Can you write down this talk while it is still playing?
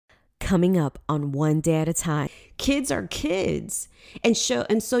coming up on One Day at a Time. Kids are kids. And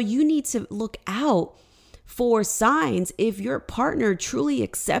so you need to look out for signs if your partner truly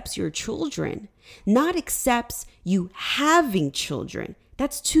accepts your children, not accepts you having children.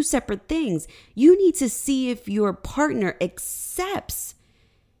 That's two separate things. You need to see if your partner accepts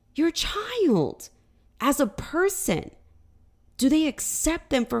your child as a person. Do they accept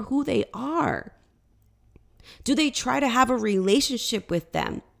them for who they are? Do they try to have a relationship with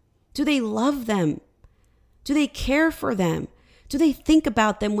them? Do they love them? Do they care for them? Do they think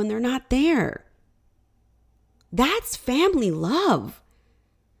about them when they're not there? That's family love.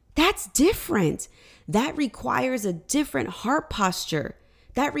 That's different. That requires a different heart posture.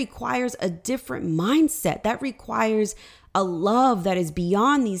 That requires a different mindset. That requires a love that is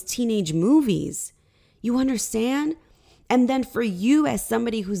beyond these teenage movies. You understand? And then for you as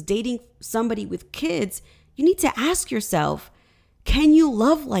somebody who's dating somebody with kids, you need to ask yourself, can you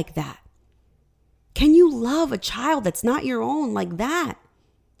love like that? Can you love a child that's not your own like that?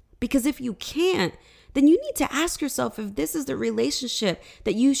 Because if you can't, then you need to ask yourself if this is the relationship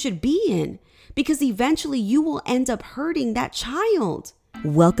that you should be in, because eventually you will end up hurting that child.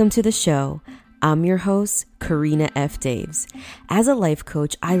 Welcome to the show. I'm your host, Karina F. Daves. As a life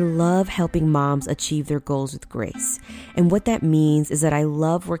coach, I love helping moms achieve their goals with grace. And what that means is that I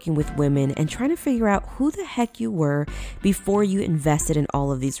love working with women and trying to figure out who the heck you were before you invested in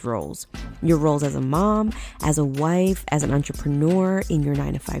all of these roles. Your roles as a mom, as a wife, as an entrepreneur, in your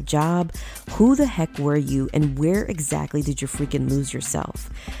 9-to-5 job. Who the heck were you and where exactly did you freaking lose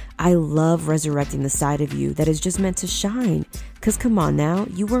yourself? I love resurrecting the side of you that is just meant to shine. Because come on now,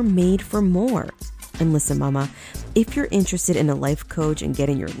 you were made for more. And listen, mama, if you're interested in a life coach and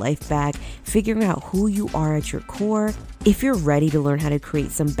getting your life back, figuring out who you are at your core, if you're ready to learn how to create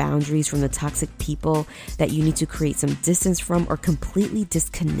some boundaries from the toxic people that you need to create some distance from or completely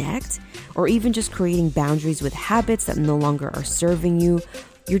disconnect, or even just creating boundaries with habits that no longer are serving you,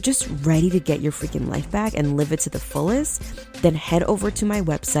 you're just ready to get your freaking life back and live it to the fullest, then head over to my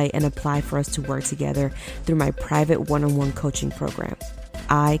website and apply for us to work together through my private one-on-one coaching program.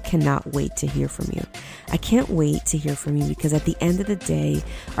 I cannot wait to hear from you. I can't wait to hear from you because at the end of the day,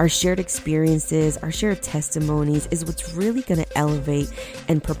 our shared experiences, our shared testimonies is what's really going to elevate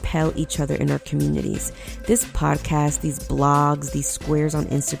and propel each other in our communities. This podcast, these blogs, these squares on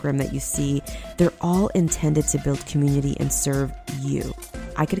Instagram that you see, they're all intended to build community and serve you.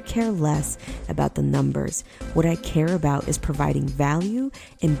 I could care less about the numbers. What I care about is providing value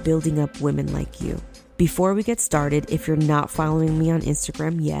and building up women like you. Before we get started, if you're not following me on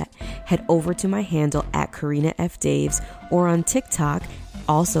Instagram yet, head over to my handle at Karina F. Daves or on TikTok,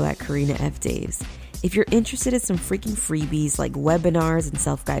 also at Karina F. Daves. If you're interested in some freaking freebies like webinars and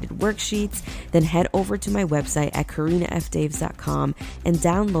self-guided worksheets, then head over to my website at karinafdaves.com and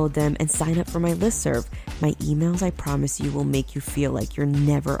download them and sign up for my listserv. My emails, I promise you, will make you feel like you're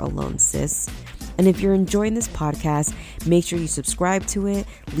never alone, sis. And if you're enjoying this podcast, make sure you subscribe to it,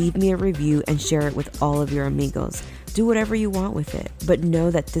 leave me a review, and share it with all of your amigos. Do whatever you want with it, but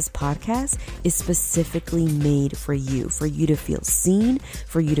know that this podcast is specifically made for you to feel seen,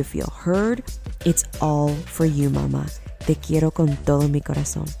 for you to feel heard. It's all for you, mama. Te quiero con todo mi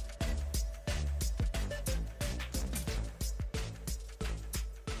corazón.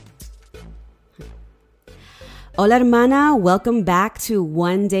 Hola, hermana. Welcome back to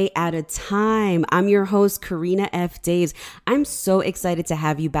One Day at a Time. I'm your host, Karina F. Daves. I'm so excited to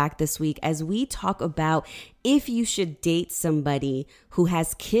have you back this week as we talk about if you should date somebody who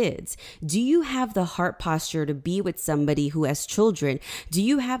has kids. Do you have the heart posture to be with somebody who has children? Do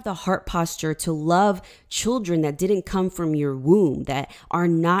you have the heart posture to love children that didn't come from your womb, that are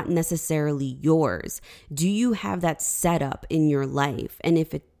not necessarily yours? Do you have that set up in your life? And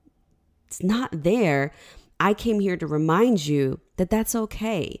if it's not there, I came here to remind you that that's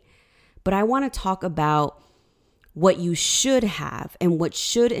okay. But I want to talk about what you should have and what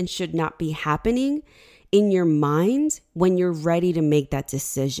should and should not be happening in your mind when you're ready to make that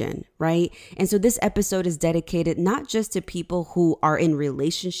decision, right? And so this episode is dedicated not just to people who are in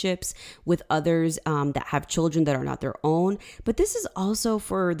relationships with others that have children that are not their own, but this is also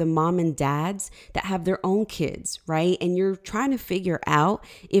for the mom and dads that have their own kids, right? And you're trying to figure out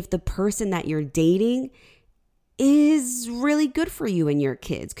if the person that you're dating is really good for you and your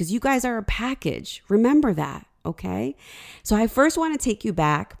kids, because you guys are a package. Remember that, okay? So I first want to take you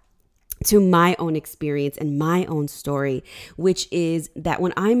back to my own experience and my own story, which is that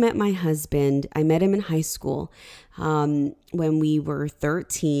when I met my husband, I met him in high school when we were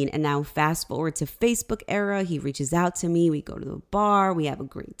 13. And now fast forward to Facebook era, he reaches out to me. We go to the bar. We have a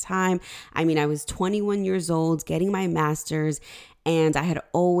great time. I mean, I was 21 years old, getting my master's, and I had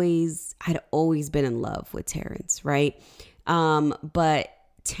always been in love with Terrence, right? But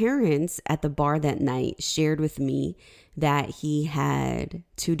Terrence at the bar that night shared with me that he had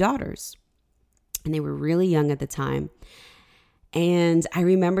 2 daughters and they were really young at the time. And I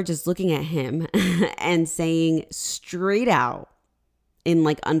remember just looking at him and saying straight out in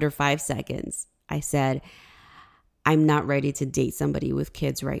like under 5 seconds, I said, I'm not ready to date somebody with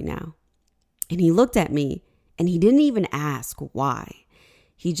kids right now. And he looked at me and he didn't even ask why.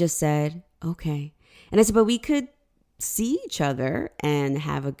 He just said, okay. And I said, but we could see each other and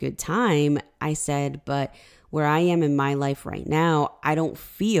have a good time. I said, but where I am in my life right now, I don't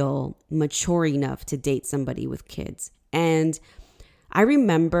feel mature enough to date somebody with kids. And I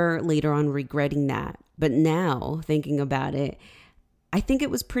remember later on regretting that. But now thinking about it, I think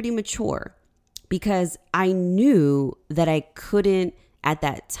it was pretty mature because I knew that I couldn't at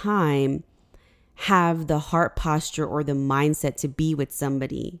that time have the heart posture or the mindset to be with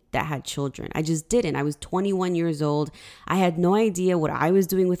somebody that had children. I just didn't. I was 21 years old. I had no idea what I was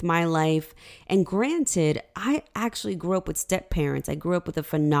doing with my life. And granted, I actually grew up with step parents. I grew up with a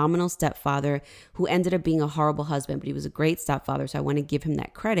phenomenal stepfather who ended up being a horrible husband, but he was a great stepfather. So I want to give him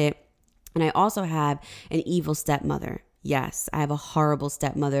that credit. And I also have an evil stepmother. Yes, I have a horrible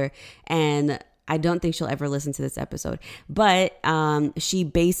stepmother, and I don't think she'll ever listen to this episode, but she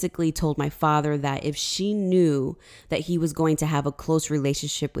basically told my father that if she knew that he was going to have a close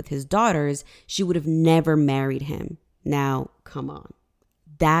relationship with his daughters, she would have never married him. Now, come on.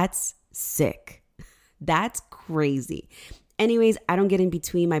 That's sick. That's crazy. Anyways, I don't get in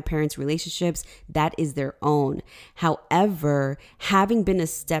between my parents' relationships. That is their own. However, having been a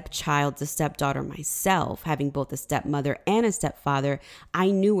stepchild, a stepdaughter myself, having both a stepmother and a stepfather,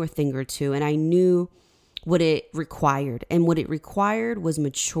 I knew a thing or two, and I knew what it required. And what it required was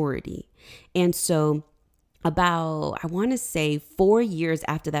maturity. And so about, I want to say 4 years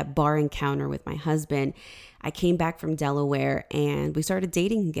after that bar encounter with my husband, I came back from Delaware and we started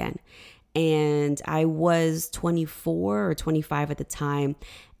dating again. And I was 24 or 25 at the time.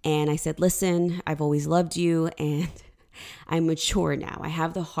 And I said, listen, I've always loved you and I'm mature now. I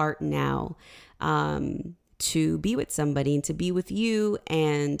have the heart now to be with somebody and to be with you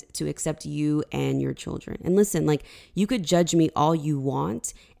and to accept you and your children. And listen, like you could judge me all you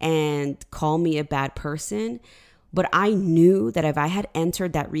want and call me a bad person. But I knew that if I had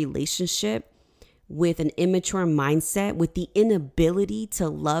entered that relationship with an immature mindset, with the inability to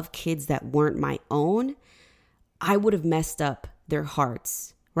love kids that weren't my own, I would have messed up their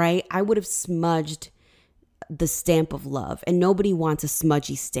hearts, right? I would have smudged the stamp of love, and nobody wants a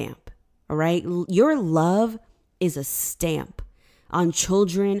smudgy stamp, all right? Your love is a stamp on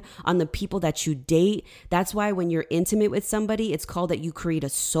children, on the people that you date. That's why when you're intimate with somebody, it's called that you create a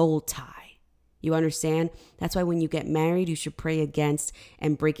soul tie. You understand? That's why when you get married, you should pray against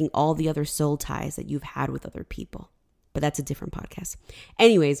and breaking all the other soul ties that you've had with other people. But that's a different podcast.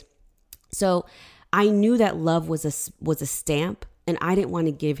 Anyways, so I knew that love was a stamp, and I didn't want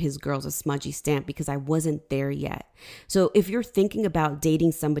to give his girls a smudgy stamp because I wasn't there yet. So if you're thinking about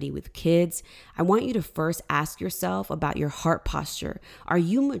dating somebody with kids, I want you to first ask yourself about your heart posture. Are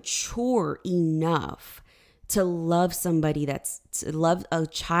you mature enough to love somebody to love a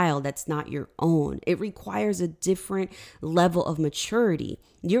child that's not your own? It requires a different level of maturity.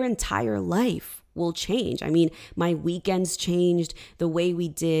 Your entire life will change. I mean, my weekends changed. The way we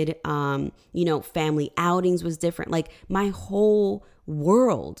did, family outings was different. Like my whole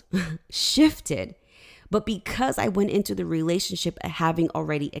world shifted. But because I went into the relationship having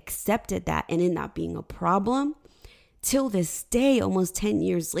already accepted that and it not being a problem, till this day, almost 10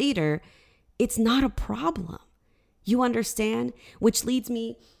 years later, it's not a problem. You understand? Which leads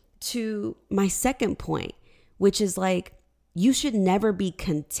me to my second point, which is like, you should never be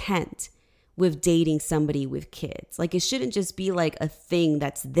content with dating somebody with kids. Like, it shouldn't just be like a thing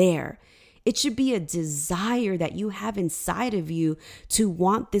that's there. It should be a desire that you have inside of you to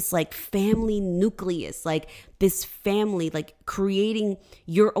want this like family nucleus, like this family, like creating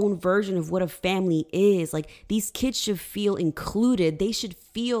your own version of what a family is. Like, these kids should feel included. They should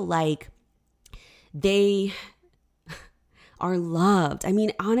feel like they are loved. I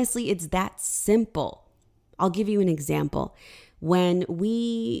mean, honestly, it's that simple. I'll give you an example. When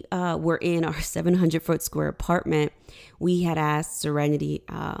we were in our 700-foot square apartment, we had asked Serenity,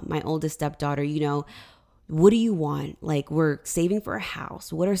 my oldest stepdaughter, what do you want? Like, we're saving for a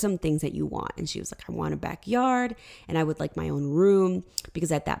house. What are some things that you want? And she was like, I want a backyard and I would like my own room,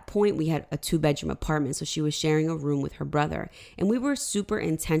 because at that point we had a 2-bedroom apartment. So she was sharing a room with her brother, and we were super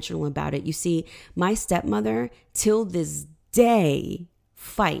intentional about it. You see, my stepmother till this day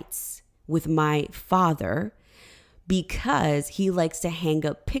fights with my father because he likes to hang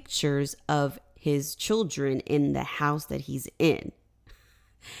up pictures of his children in the house that he's in.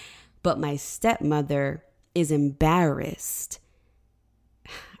 But my stepmother is embarrassed.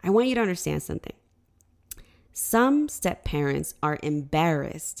 I want you to understand something. Some step parents are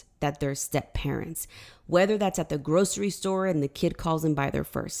embarrassed that they're step parents, whether that's at the grocery store and the kid calls them by their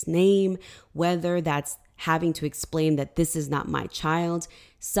first name, whether that's having to explain that this is not my child.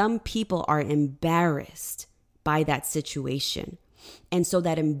 Some people are embarrassed by that situation. And so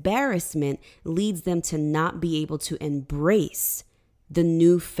that embarrassment leads them to not be able to embrace the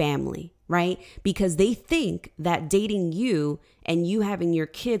new family, right? Because they think that dating you and you having your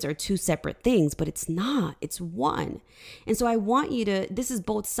kids are two separate things, but it's not. It's one. And so I want you to, this is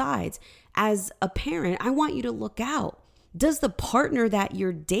both sides. As a parent, I want you to look out. Does the partner that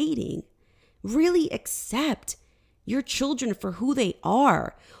you're dating really accept your children for who they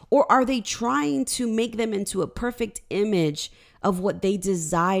are? Or are they trying to make them into a perfect image of what they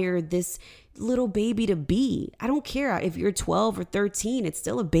desire this little baby to be? I don't care if you're 12 or 13, it's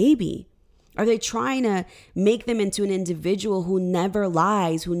still a baby. Are they trying to make them into an individual who never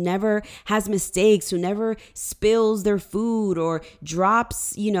lies, who never has mistakes, who never spills their food or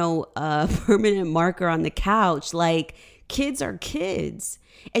drops, a permanent marker on the couch? Like, kids are kids.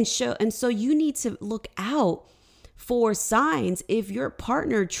 And so you need to look out for signs if your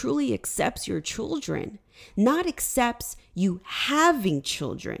partner truly accepts your children, not accepts you having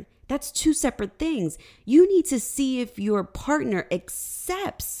children. That's two separate things. You need to see if your partner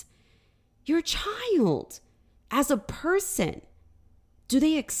accepts your child as a person. Do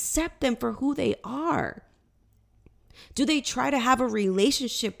they accept them for who they are? Do they try to have a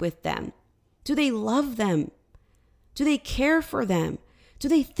relationship with them? Do they love them? Do they care for them? Do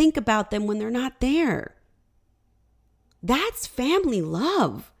they think about them when they're not there? That's family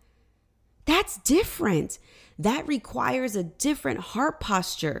love. That's different. That requires a different heart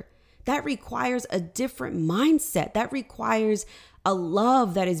posture. That requires a different mindset. That requires a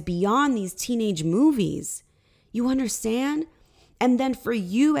love that is beyond these teenage movies. You understand? And then for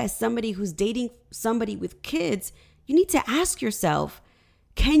you, as somebody who's dating somebody with kids, you need to ask yourself,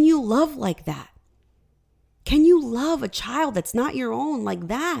 can you love like that? Can you love a child that's not your own like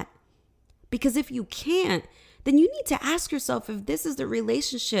that? Because if you can't, then you need to ask yourself if this is the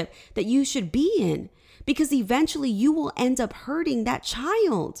relationship that you should be in, because eventually you will end up hurting that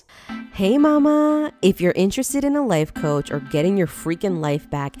child. Hey mama, if you're interested in a life coach or getting your freaking life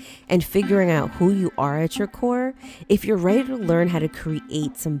back and figuring out who you are at your core, if you're ready to learn how to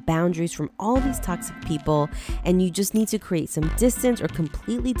create some boundaries from all these toxic people and you just need to create some distance or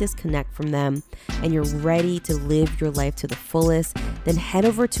completely disconnect from them, and you're ready to live your life to the fullest, then head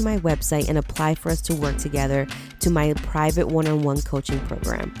over to my website and apply for us to work together to my private one-on-one coaching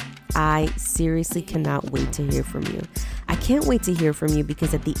program. I seriously cannot wait to hear from you. I can't wait to hear from you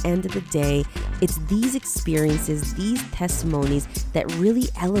because at the end of the day, it's these experiences, these testimonies that really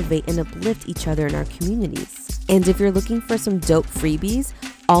elevate and uplift each other in our communities. And if you're looking for some dope freebies,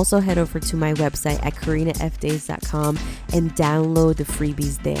 also head over to my website at KarinaFDays.com and download the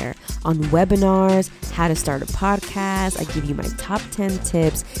freebies there on webinars, how to start a podcast. I give you my top 10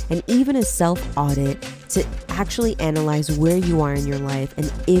 tips and even a self-audit to actually analyze where you are in your life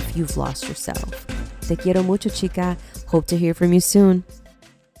and if you've lost yourself. Te quiero mucho, chica. Hope to hear from you soon.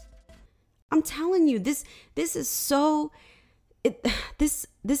 I'm telling you, this is so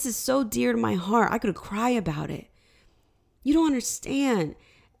dear to my heart. I could cry about it. You don't understand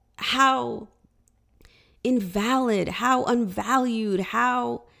how invalid, how unvalued,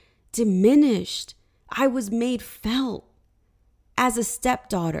 how diminished I was made felt as a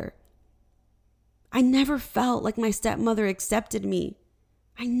stepdaughter. I never felt like my stepmother accepted me.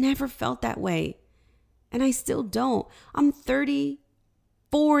 I never felt that way. And I still don't. I'm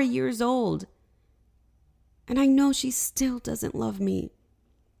 34 years old. And I know she still doesn't love me.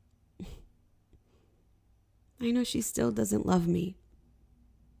 I know she still doesn't love me.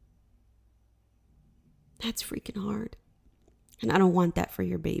 That's freaking hard. And I don't want that for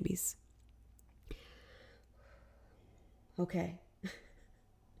your babies. Okay.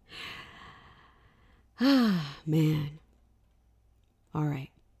 Ah, man. All right.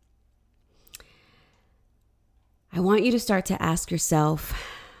 I want you to start to ask yourself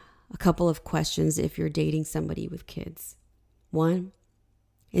a couple of questions if you're dating somebody with kids. One,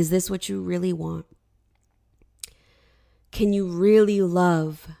 is this what you really want? Can you really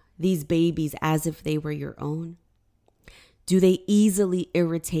love these babies as if they were your own? Do they easily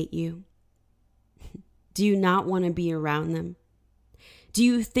irritate you? Do you not want to be around them? Do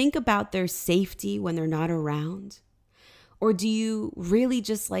you think about their safety when they're not around? Or do you really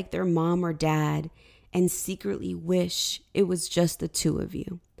just like their mom or dad and secretly wish it was just the two of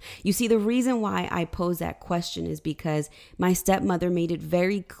you? You see, the reason why I pose that question is because my stepmother made it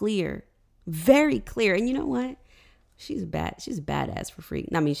very clear. And you know what? She's a badass for free.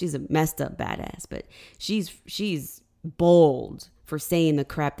 I mean, she's a messed up badass, but she's bold for saying the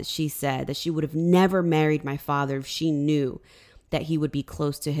crap that she said, that she would have never married my father if she knew that he would be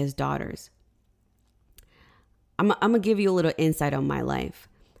close to his daughters. I'm going to give you a little insight on my life.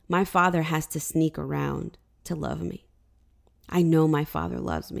 My father has to sneak around to love me. I know my father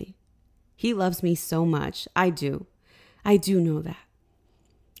loves me. He loves me so much. I do know that.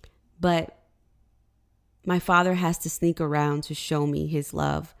 But my father has to sneak around to show me his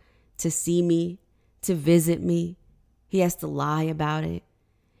love, to see me, to visit me. He has to lie about it.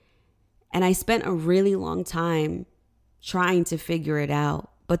 And I spent a really long time trying to figure it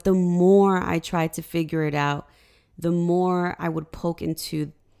out. But the more I tried to figure it out, the more I would poke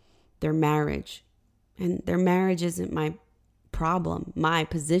into their marriage. And their marriage isn't my problem, my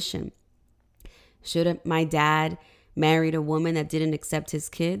position. Should my dad married a woman that didn't accept his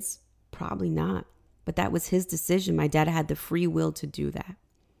kids? Probably not. But that was his decision. My dad had the free will to do that.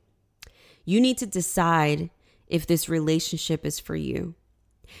 You need to decide if this relationship is for you.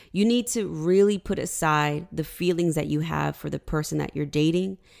 You need to really put aside the feelings that you have for the person that you're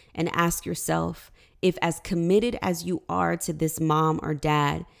dating and ask yourself if, as committed as you are to this mom or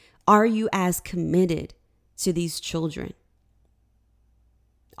dad, are you as committed to these children?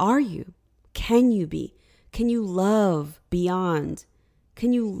 Are you? Can you be? Can you love beyond?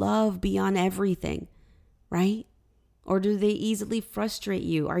 Can you love beyond everything, right? Or do they easily frustrate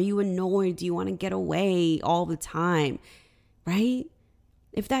you? Are you annoyed? Do you want to get away all the time, right?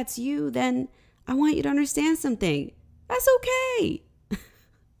 If that's you, then I want you to understand something. That's okay.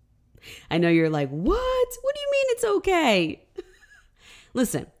 I know you're like, what? What do you mean it's okay?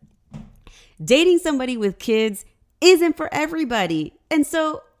 Listen, dating somebody with kids isn't for everybody. And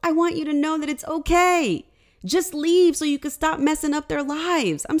so I want you to know that it's okay. Just leave so you can stop messing up their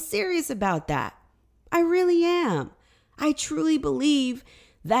lives. I'm serious about that. I really am. I truly believe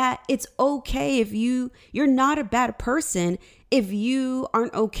that it's okay if you're not a bad person if you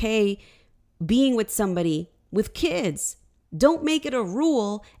aren't okay being with somebody with kids. Don't make it a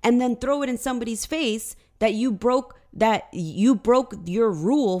rule and then throw it in somebody's face that you broke your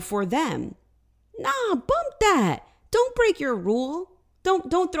rule for them. Nah, bump that. Don't break your rule.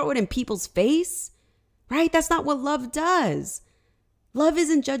 Don't throw it in people's face. Right? That's not what love does. Love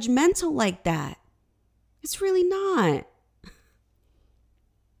isn't judgmental like that. It's really not.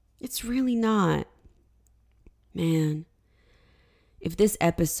 It's really not. Man, if this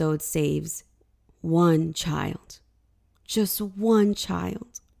episode saves one child, just one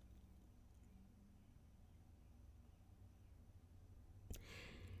child,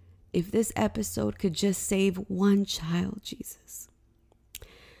 if this episode could just save one child, Jesus,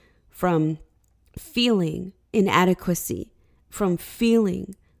 from feeling inadequacy, from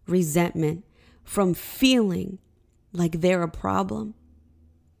feeling resentment, from feeling like they're a problem,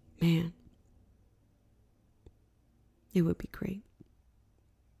 man, it would be great.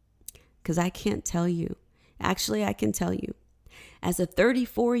 Because I can't tell you. Actually, I can tell you. As a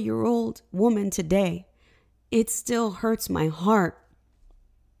 34-year-old woman today, it still hurts my heart.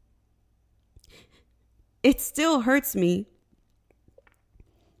 It still hurts me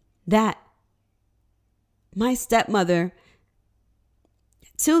that my stepmother,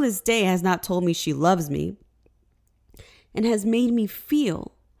 till this day, has not told me she loves me and has made me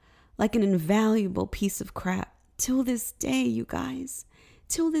feel like an invaluable piece of crap. Till this day, you guys.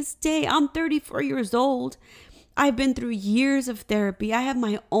 Till this day. I'm 34 years old. I've been through years of therapy. I have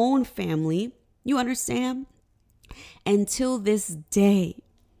my own family. You understand? And till this day,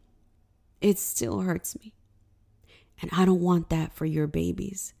 it still hurts me. And I don't want that for your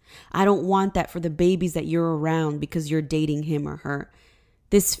babies. I don't want that for the babies that you're around because you're dating him or her.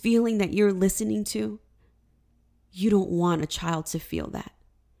 This feeling that you're listening to, you don't want a child to feel that.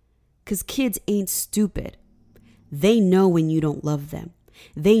 Because kids ain't stupid. They know when you don't love them.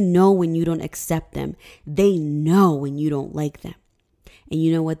 They know when you don't accept them. They know when you don't like them. And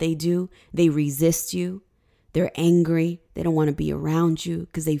you know what they do? They resist you. They're angry. They don't want to be around you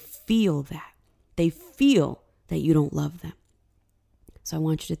because they feel that. They feel that you don't love them. So I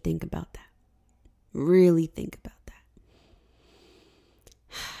want you to think about that. Really think about that.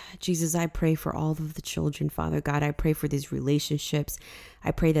 Jesus, I pray for all of the children, Father God. I pray for these relationships.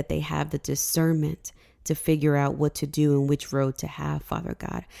 I pray that they have the discernment to figure out what to do and which road to have, Father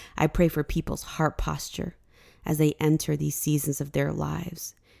God. I pray for people's heart posture as they enter these seasons of their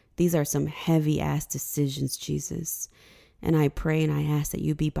lives. These are some heavy ass decisions, Jesus. And I pray and I ask that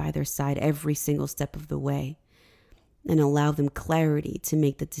you be by their side every single step of the way and allow them clarity to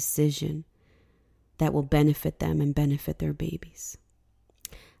make the decision that will benefit them and benefit their babies.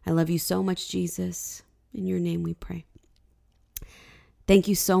 I love you so much, Jesus. In your name we pray. Thank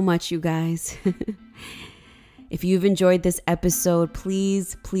you so much, you guys. If you've enjoyed this episode,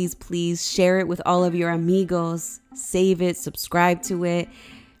 please, please, please share it with all of your amigos. Save it, subscribe to it,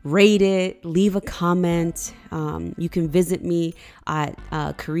 rate it, leave a comment. You can visit me at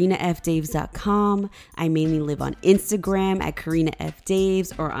KarinaFDaves.com. I mainly live on Instagram at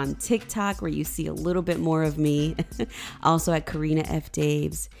KarinaFDaves or on TikTok where you see a little bit more of me. Also at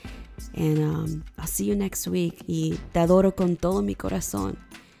KarinaFDaves. And I'll see you next week. Y te adoro con todo mi corazón.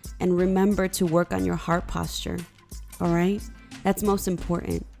 And remember to work on your heart posture. All right? That's most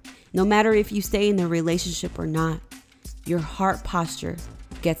important. No matter if you stay in the relationship or not, your heart posture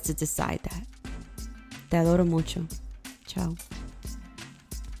gets to decide that. Te adoro mucho. Ciao.